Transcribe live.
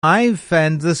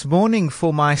And this morning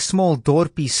for my small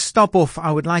dorpie stop-off,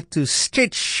 I would like to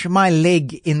stretch my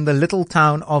leg in the little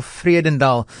town of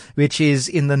Vredendal, which is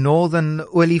in the northern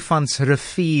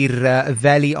Olifantsrivier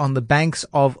Valley on the banks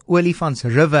of Olifants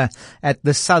River at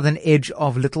the southern edge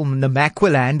of Little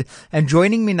Namakwaland. And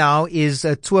joining me now is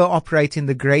a tour operator in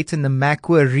the Greater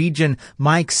Namakwa region,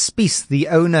 Mike Spies, the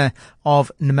owner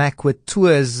of Namakwa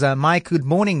Tours. Mike, good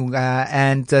morning,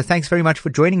 and thanks very much for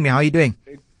joining me. How are you doing?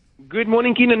 Good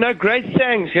morning, Keenan. No, great,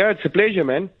 thanks. Yeah, it's a pleasure,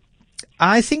 man.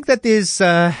 I think that there's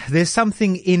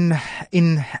something in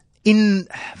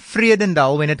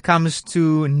Vredendal when it comes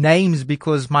to names,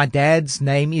 because my dad's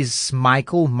name is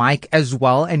Michael, Mike as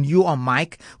well, and you are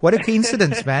Mike. What a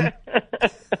coincidence, man.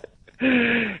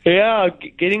 Yeah,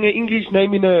 getting an English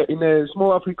name in a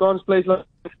small Afrikaans place like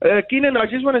Keenan, I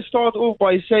just want to start off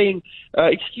by saying,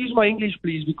 excuse my English,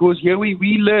 please, because here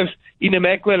we live in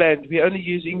Namakwaland. We only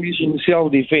use English in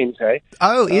self-defense, eh?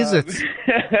 Oh, is it?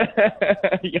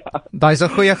 Ja. Daai's 'n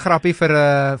goeie grappie vir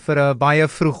 'n baie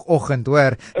vroegoggend,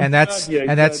 hoor. And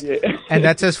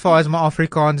that's as far as my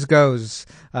Afrikaans goes.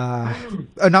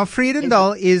 Now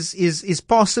Vredendal is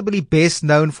possibly best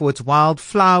known for its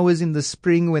wildflowers in the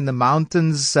spring when the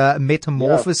mountains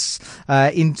metamorphose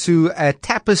into a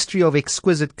tapestry of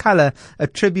exquisite color, a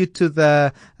tribute to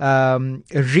the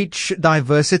rich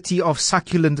diversity of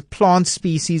succulent plant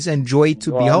species and joy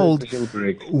to behold.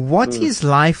 What is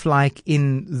life like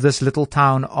in this little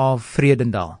town of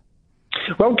Vredendal?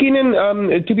 Well,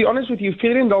 Keenan, to be honest with you,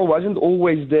 Vredendal wasn't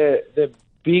always the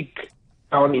big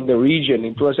town in the region.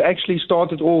 It was actually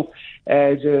started off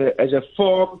as a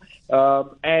farm,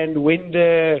 and when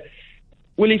the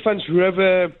Olifants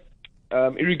River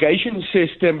irrigation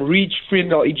system reached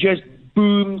Vredendal, it just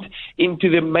boomed into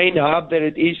the main hub that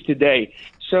it is today.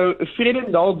 So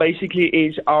Vredendal basically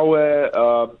is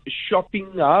our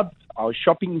shopping hub, our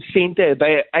shopping center.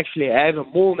 They actually have a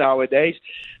mall nowadays,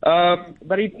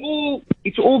 but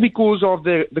it's all because of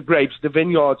the grapes, the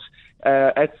vineyards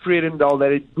at Vredendal,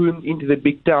 that it boomed into the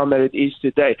big town that it is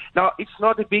today. Now, it's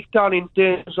not a big town in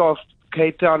terms of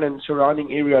Cape Town and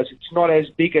surrounding areas. It's not as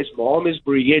big as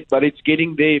Malmesbury yet, but it's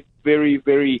getting there very,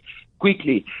 very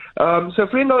quickly. So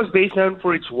Vredendal is best known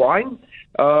for its wine.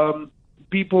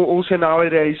 People also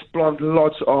nowadays plant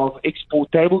lots of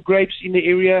export table grapes in the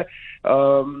area.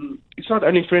 It's not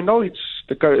only Vredendal, it's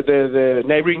the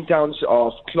neighboring towns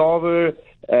of Klaver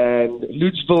and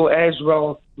Lutzville as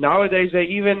well. Nowadays, they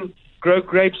even grow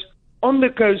grapes on the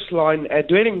coastline at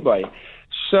Dwelling Bay.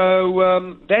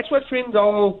 So that's what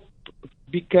Vredendal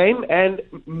became, and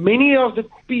many of the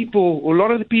people, or a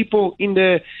lot of the people in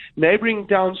the neighboring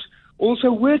towns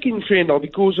also work in Vredendal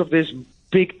because of this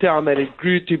big town that it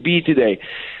grew to be today.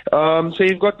 So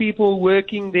you've got people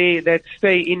working there that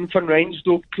stay in Van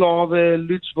Reinsdorp, Klaver,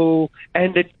 Lutzville,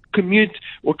 and that commute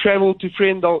or travel to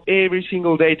Vredendal every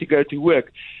single day to go to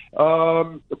work.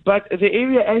 But the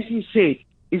area, as you said,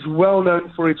 is well known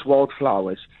for its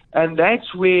wildflowers, and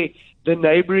that's where the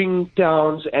neighboring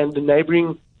towns and the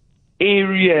neighboring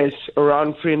areas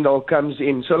around Vredendal comes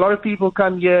in. So a lot of people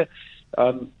come here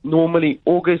normally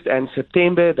August and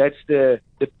September. That's the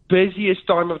busiest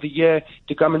time of the year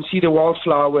to come and see the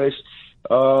wildflowers.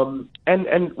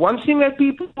 And one thing that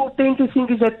people tend to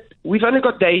think is that we've only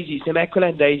got daisies, the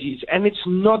Namakwaland daisies, and it's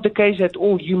not the case at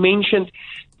all. You mentioned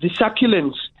the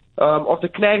succulents of the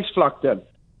Knagsvlakte.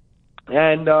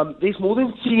 And there's more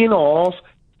than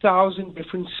 3,500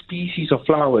 different species of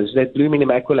flowers that bloom in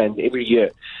Namakwaland every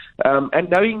year. And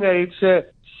knowing that it's a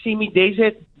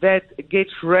semi-desert that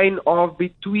gets rain of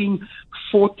between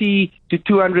 40 to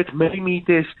 200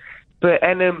 millimeters per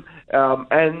annum,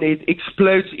 and it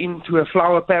explodes into a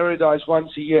flower paradise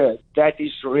once a year, that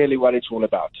is really what it's all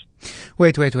about.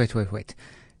 Wait.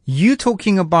 You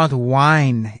talking about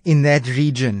wine in that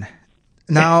region.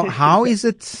 Now, how is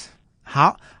it...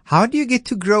 How do you get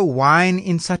to grow wine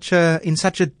in such a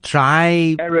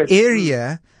dry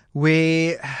area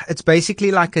where it's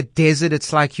basically like a desert?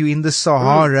 It's like you in the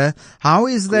Sahara. How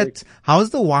is that? How is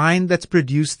the wine that's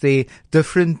produced there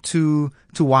different to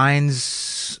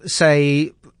wines,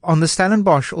 say, on the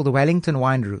Stellenbosch or the Wellington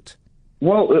wine route?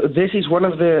 Well, this is one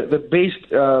of the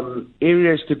best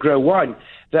areas to grow wine.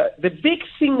 The big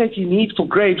thing that you need for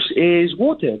grapes is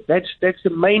water. That's the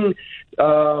main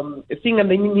thing, and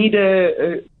then you need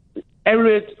a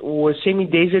arid or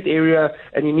semi-desert area,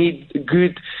 and you need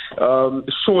good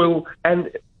soil. And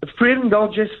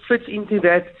Vredendal just fits into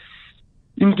that.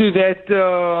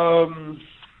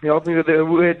 Help me with the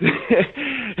word.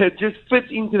 It just fits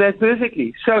into that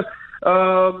perfectly. So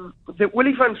the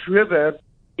Olifants River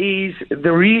is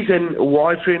the reason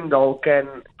why Vredendal can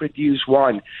produce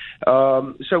wine.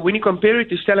 So when you compare it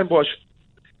to Stellenbosch,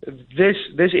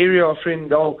 this area of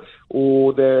Vredendal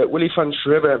or the Olifants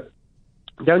River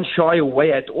don't shy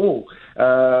away at all.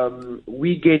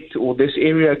 This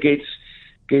area gets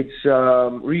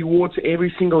rewards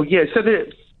every single year. So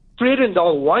the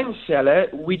Vredendal wine cellar,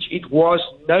 which it was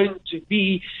known to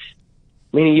be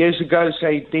many years ago,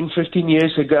 say 10, 15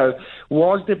 years ago,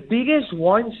 was the biggest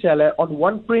wine cellar on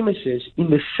one premises in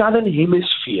the Southern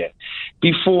Hemisphere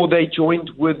before they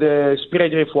joined with the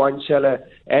Spiritref wine cellar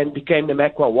and became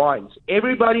Namaqua Wines.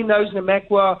 Everybody knows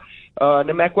Namaqua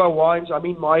Wines. I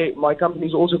mean, my company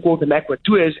is also called Namaqua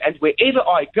Tours, and wherever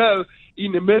I go,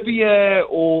 in Namibia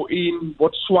or in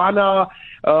Botswana,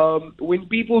 when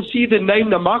people see the name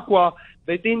Namaqua,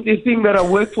 they tend to think that I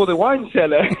work for the wine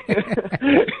cellar.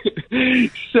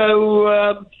 So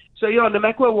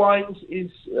Namaqua Wines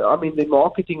the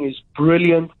marketing is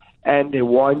brilliant, and their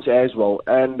wines as well.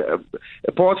 And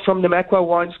apart from Namaqua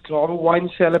Wines, Klawe Wine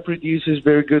Cellar produces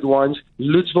very good wines,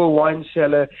 Lutzville Wine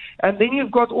Cellar, and then you've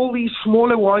got all these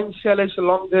smaller wine cellars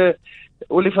along the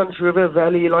Olifants River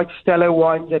Valley, like Stella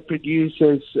Wines that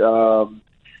produces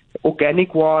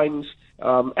organic wines,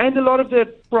 and a lot of the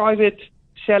private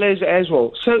cellars as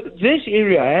well. So this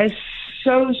area has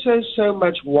so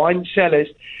much wine cellars,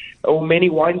 or many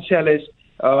wine cellars,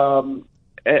 and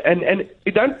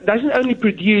it doesn't only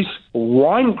produce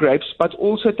wine grapes, but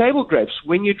also table grapes.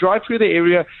 When you drive through the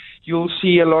area, you'll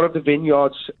see a lot of the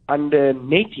vineyards under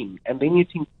netting, and then you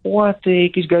think, what the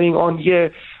heck is going on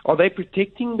here? Are they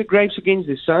protecting the grapes against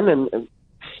the sun? And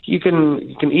you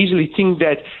can easily think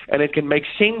that, and it can make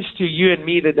sense to you and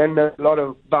me that don't know a lot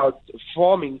about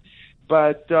farming.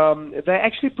 But they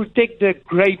actually protect the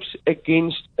grapes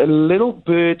against a little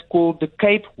bird called the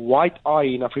Cape White-eye.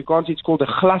 In Afrikaans, it's called the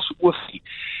glasoogie.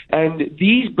 And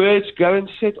these birds go and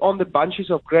sit on the bunches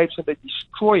of grapes and they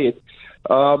destroy it.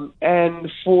 And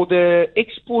for the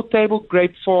export table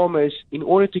grape farmers, in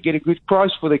order to get a good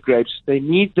price for the grapes, they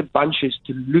need the bunches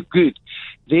to look good.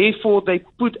 Therefore, they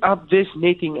put up this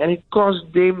netting, and it costs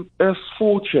them a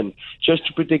fortune just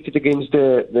to protect it against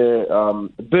the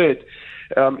bird.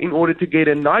 In order to get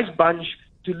a nice bunch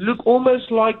to look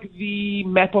almost like the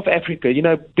map of Africa,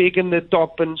 big in the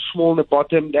top and small in the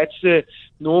bottom. That's the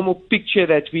normal picture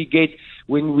that we get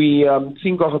when we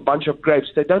think of a bunch of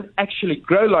grapes. They don't actually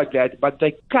grow like that, but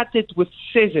they cut it with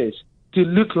scissors to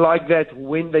look like that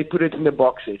when they put it in the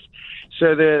boxes.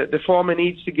 So the farmer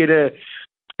needs to get a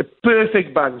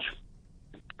perfect bunch.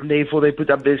 And therefore, they put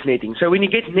up this netting. So when you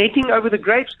get netting over the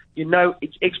grapes,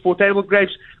 it's exportable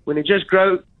grapes. When they just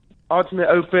grow out in the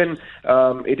open,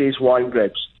 it is wine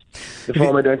grapes. The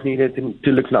farmer don't need it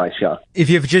to look nice, yeah. If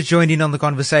you've just joined in on the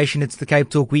conversation, it's the Cape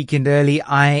Talk Weekend Early.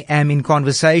 I am in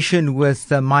conversation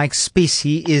with Mike Spies.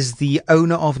 He is the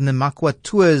owner of Namaqua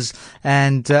Tours,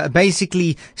 and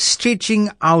basically stretching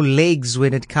our legs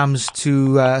when it comes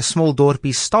to small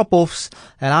dorpie stop-offs.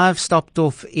 And I've stopped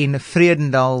off in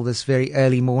Vredendal this very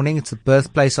early morning. It's the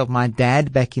birthplace of my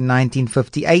dad back in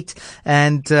 1958.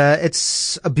 And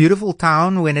it's a beautiful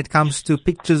town when it comes to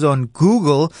pictures on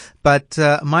Google. But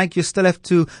Mike, you still have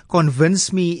to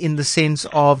convince me in the sense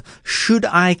of, should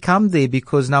I come there?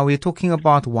 Because now we're talking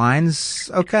about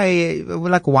wines. Okay,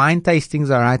 like wine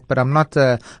tastings, all right, but I'm not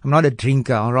a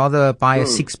drinker. I'll rather buy a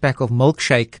 6-pack of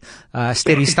milkshake,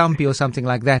 Sterry Stumpy or something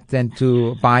like that, than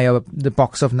to buy the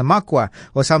box of Namaqua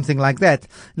or something like that.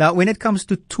 Now, when it comes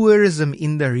to tourism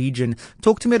in the region,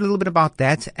 talk to me a little bit about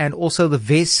that, and also the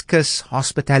Weskus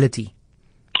hospitality.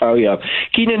 Oh, yeah.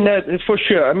 Keenan, for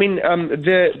sure. I mean,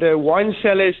 the wine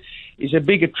cellars is a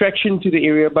big attraction to the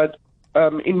area, but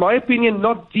in my opinion,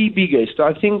 not the biggest.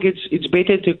 I think it's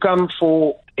better to come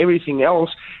for everything else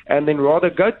and then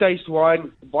rather go taste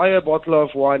wine, buy a bottle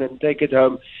of wine and take it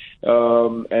home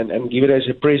and give it as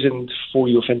a present for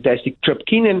your fantastic trip.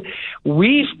 Keenan,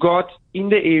 we've got in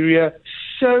the area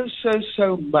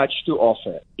so much to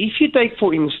offer. If you take,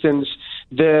 for instance,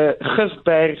 the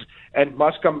Gifberg and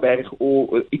Maskamberg,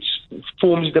 or it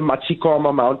forms the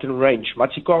Matsikama mountain range.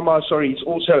 Matsikama, it's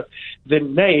also the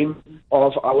name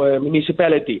of our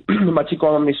municipality,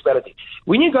 Matsikama municipality.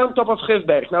 When you go on top of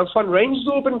Gifberg, now Van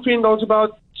Rensdorp and Vredendal is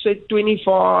about, say,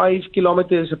 25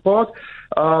 kilometers apart,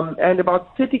 and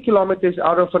about 30 kilometers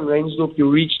out of Van Rensdorp, you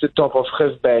reach the top of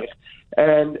Gifberg.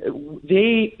 And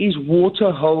there is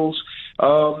water holes.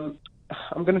 I'm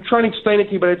going to try and explain it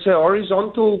to you, but it's a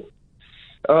horizontal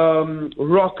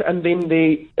rock, and then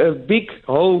a big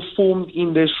hole formed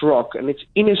in this rock, and it's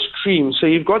in a stream. So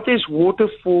you've got this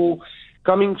waterfall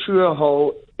coming through a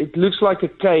hole. It looks like a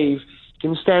cave. You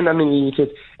can stand underneath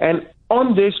it. And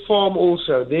on this farm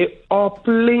also, there are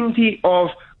plenty of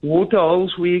water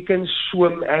holes where you can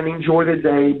swim and enjoy the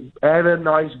day, have a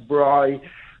nice braai.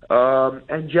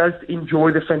 and just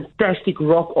enjoy the fantastic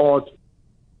rock art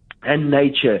and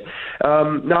nature.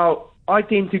 Now, I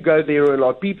tend to go there a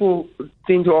lot. People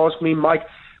tend to ask me, Mike,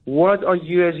 what are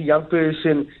you as a young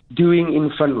person doing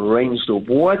in Van Reinsdorp?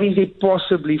 What is it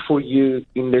possibly for you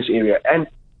in this area? And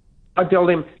I tell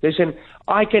them, listen,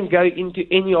 I can go into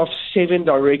any of 7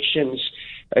 directions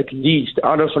at least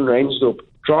out of Van Reinsdorp.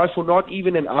 Drive for not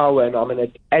even an hour, and I'm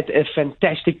at a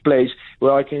fantastic place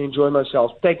where I can enjoy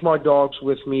myself, take my dogs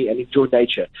with me, and enjoy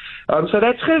nature. So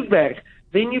that's Gifberg.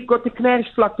 Then you've got the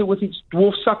Knaresvlakte with its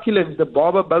dwarf succulents, the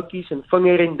barberboutjies and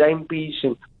vinger and duimpies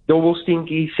and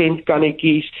dobbelstinkies,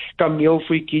 centkannetjies,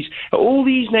 kameelvoetjies, all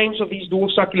these names of these dwarf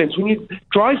succulents. When you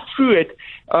drive through it,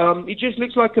 it just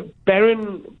looks like a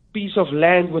barren piece of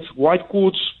land with white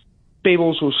quartz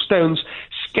pebbles or stones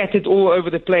scattered all over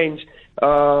the plains,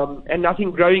 and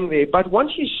nothing growing there. But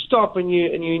once you stop and you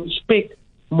inspect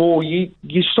more, you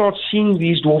start seeing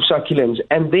these dwarf succulents,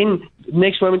 and then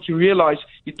next moment you realize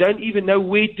you don't even know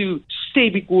where to stay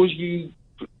because you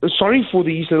sorry for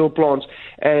these little plants,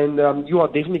 and you are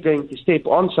definitely going to step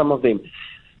on some of them.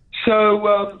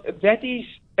 So that is,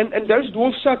 and those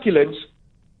dwarf succulents,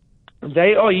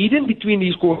 they are hidden between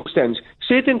these corkstones.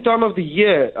 Certain time of the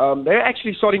year, they're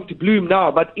actually starting to bloom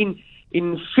now, but in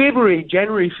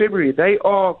January, February, they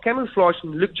are camouflaged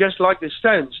and look just like the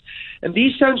stones. And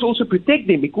these stones also protect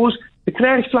them because the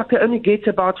Knaresvlakte only gets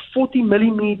about 40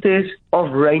 millimeters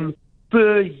of rain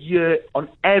per year on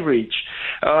average.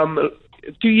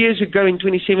 2 years ago in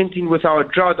 2017 with our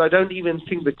drought, I don't even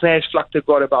think the Knaresvlakte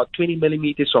got about 20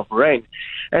 millimeters of rain.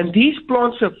 And these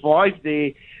plants survive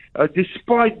there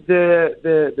despite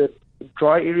the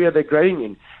dry area they're growing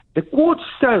in. The quartz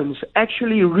stones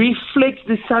actually reflect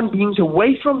the sunbeams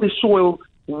away from the soil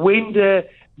when the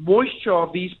moisture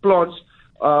of these plants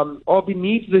are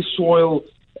beneath the soil,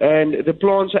 and the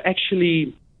plants are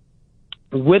actually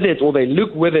withered, or they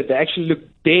look withered. They actually look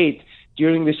dead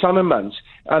during the summer months.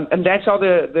 And that's how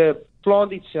the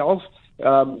plant itself,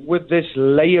 with this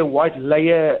white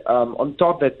layer on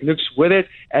top that looks withered,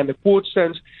 and the quartz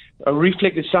stones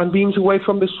reflect the sunbeams away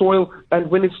from the soil. And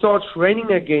when it starts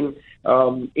raining again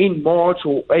in March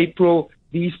or April,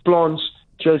 these plants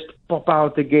just pop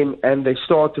out again and they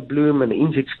start to bloom and the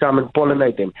insects come and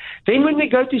pollinate them. Then when we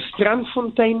go to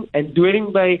Strandfontein and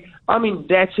Doring Bay, I mean,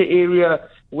 that's an area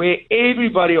where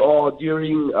everybody are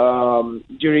during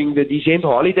the December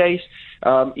holidays.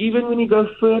 Even when you go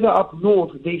further up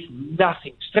north, there's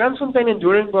nothing. Strandfontein and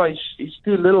Doring Bay is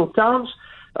 2 little towns.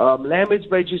 Lambert's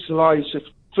Bay just lies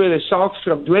further south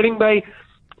from Doring Bay.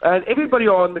 And everybody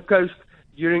are on the coast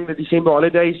during the December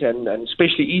holidays and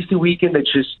especially Easter weekend that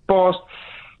just passed.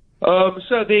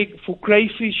 So they, for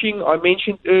crayfishing, I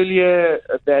mentioned earlier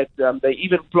that they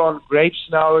even plant grapes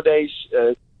nowadays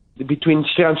between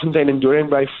Strandfontein and Doring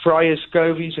Bay. Friars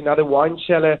Cove is another wine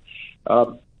cellar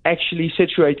actually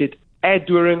situated at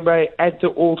Doring Bay at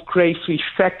the old crayfish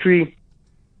factory.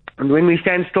 And when we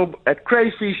stand still at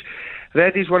crayfish,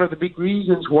 that is one of the big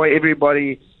reasons why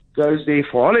everybody goes there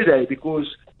for holiday,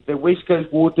 because the West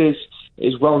Coast waters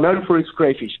is well known for its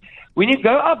crayfish. When you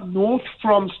go up north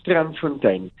from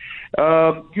Strandfontein,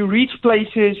 you reach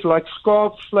places like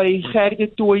Skarpvlei,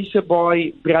 Gerdetoyse,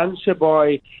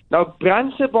 Brandse. Now,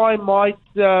 Brandse might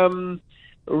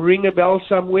ring a bell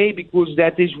somewhere because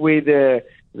that is where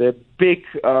the big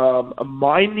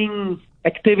mining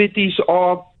activities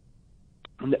are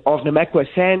of Namakwa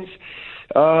Sands.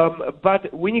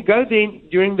 But when you go there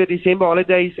during the December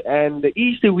holidays and the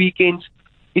Easter weekends,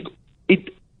 it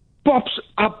pops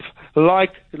up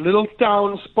like little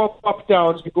towns, pop-up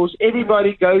towns, because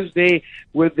everybody goes there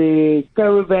with their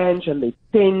caravans and their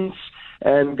tents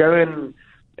and go and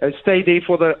stay there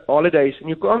for the holidays. And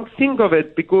you can't think of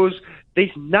it because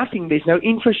there's nothing, there's no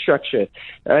infrastructure.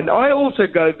 And I also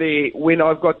go there when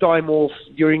I've got time off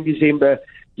during December.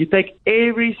 You take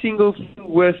every single thing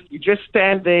with, you just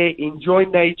stand there, enjoy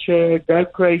nature, go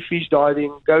crayfish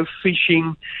diving, go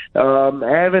fishing,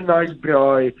 have a nice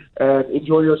braai, and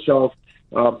enjoy yourself.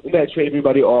 That's where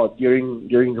everybody are during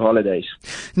the holidays.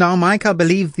 Now, Mike, I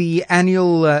believe the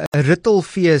annual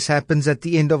Rittelfees happens at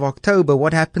the end of October.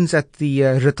 What happens at the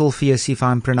Rittelfees, if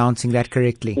I'm pronouncing that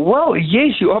correctly? Well,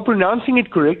 yes, you are pronouncing it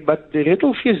correct, but the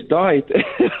Rittelfees died.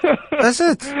 Is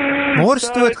it? Mors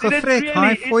toe het gevrek.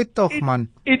 Hy fooi tog, man.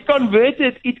 It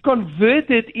converted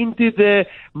into the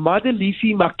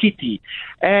Madeliefie Makiti.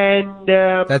 And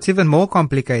that's even more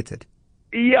complicated.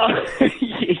 Yeah,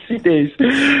 yes, it is.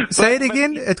 Say it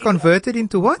again. It converted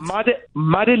into what?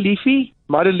 Madeliefie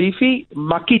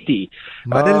Makiti.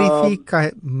 Madeliefie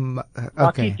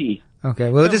Makiti. Okay,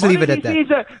 we'll just leave it at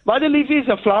that. Madeliefie is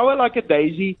a flower like a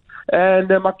daisy. and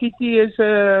Makiti is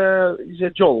a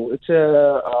jol. It's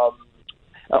a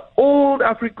old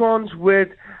Afrikaans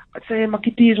word. I'd say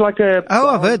Makiti is like a... Oh,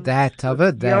 I've heard that. Yeah,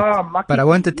 Makiti, but I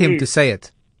won't attempt to say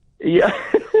it. Yeah.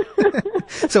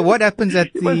 So what happens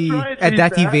at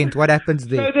that event? What happens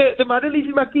there? So the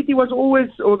Madelifi Makiti was always,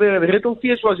 or the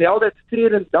Rittelfeest was held at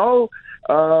Vredendal.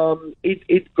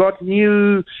 It got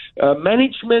new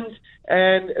management,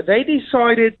 and they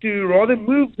decided to rather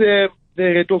move the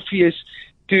Rittelfeest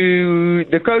to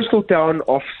the coastal town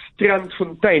of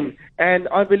Strandfontein. And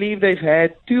I believe they've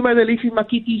had 2 Madelifi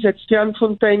Makitis at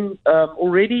Strandfontein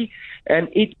already, and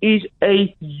it is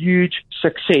a huge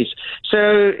success.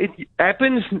 So it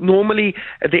happens normally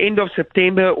at the end of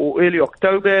September or early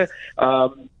October.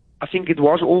 I think it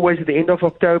was always at the end of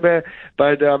October,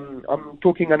 but I'm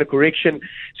talking under correction.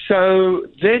 So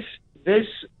this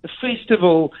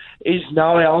festival is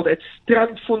now held at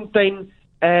Strandfontein,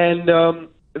 and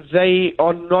they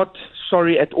are not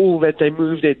sorry at all that they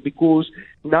moved it, because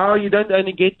now you don't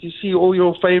only get to see all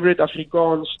your favorite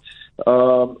Afrikaans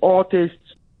artists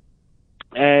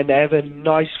and have a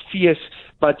nice feast,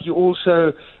 but you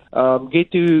also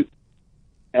get to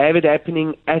have it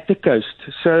happening at the coast.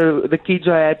 So the kids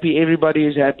are happy, everybody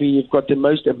is happy. You've got the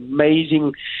most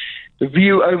amazing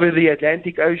view over the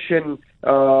Atlantic Ocean.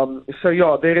 So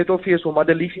yeah, the Rittelfeest or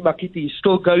Madelifi Makiti is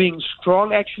still going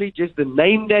strong, actually, just the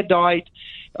name that died,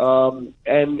 and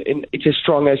it's as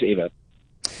strong as ever.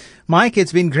 Mike,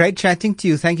 it's been great chatting to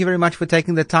you. Thank you very much for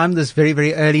taking the time this very,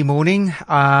 very early morning.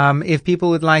 If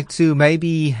people would like to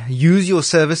maybe use your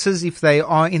services, if they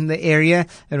are in the area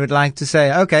and would like to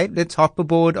say, okay, let's hop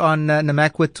aboard on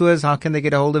Namakwa Tours, how can they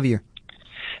get a hold of you?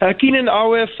 Keenan,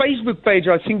 our Facebook page,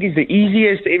 I think, is the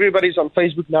easiest. Everybody's on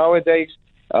Facebook nowadays.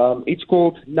 It's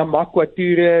called Namakwa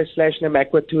Tours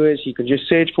 /Namakwa Tours. You can just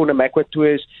search for Namakwa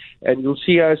Tours and you'll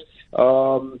see us.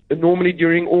 Normally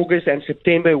during August and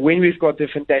September, when we've got the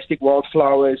fantastic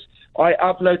wildflowers, I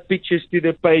upload pictures to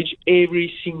the page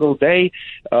every single day.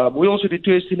 We also do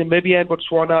tours to Namibia and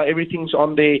Botswana. Everything's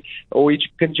on there, or you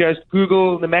can just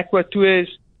Google Namakwa Tours.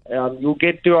 You'll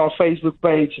get to our Facebook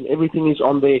page and everything is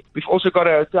on there. We've also got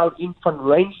a hotel in Van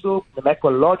Rensdorp,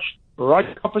 Namakwa Lodge,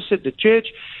 right opposite the church.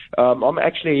 I'm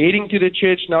actually heading to the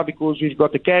church now because we've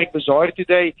got the Kerk Bazaar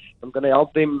today. I'm going to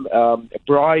help them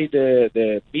braai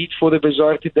the meat for the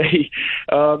bazaar today.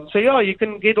 So yeah, you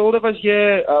can get all of us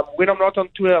here. When I'm not on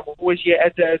tour, I'm always here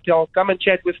at the hotel. Come and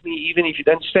chat with me, even if you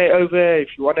don't stay over. If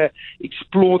you want to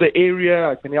explore the area,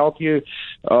 I can help you.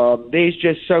 There's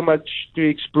just so much to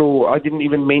explore. I didn't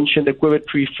even mention the Quiver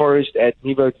Tree Forest at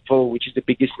Nieuwoudtville, which is the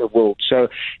biggest in the world. So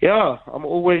yeah,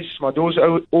 my door's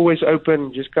always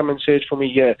open. Just come and search for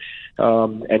me here.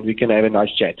 And we can have a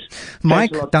nice chat.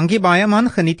 Mike, dankie baie man.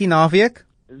 Geniet die naweek.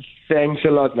 Thanks a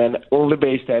lot, man. All the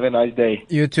best. Have a nice day.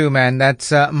 You too, man.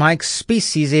 That's Mike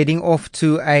Spies. He's heading off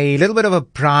to a little bit of a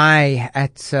braai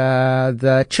at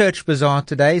the church bazaar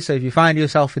today. So if you find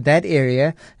yourself in that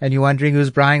area and you're wondering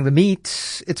who's braaiing the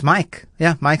meat, it's Mike.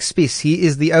 Yeah, Mike Spies. He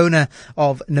is the owner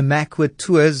of Namakwa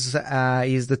Tours.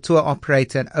 He's the tour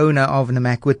operator and owner of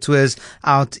Namakwa Tours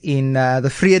out in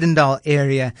the Vredendal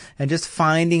area, and just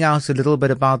finding out a little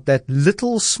bit about that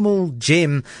little small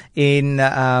gem in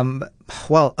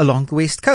along the West Coast.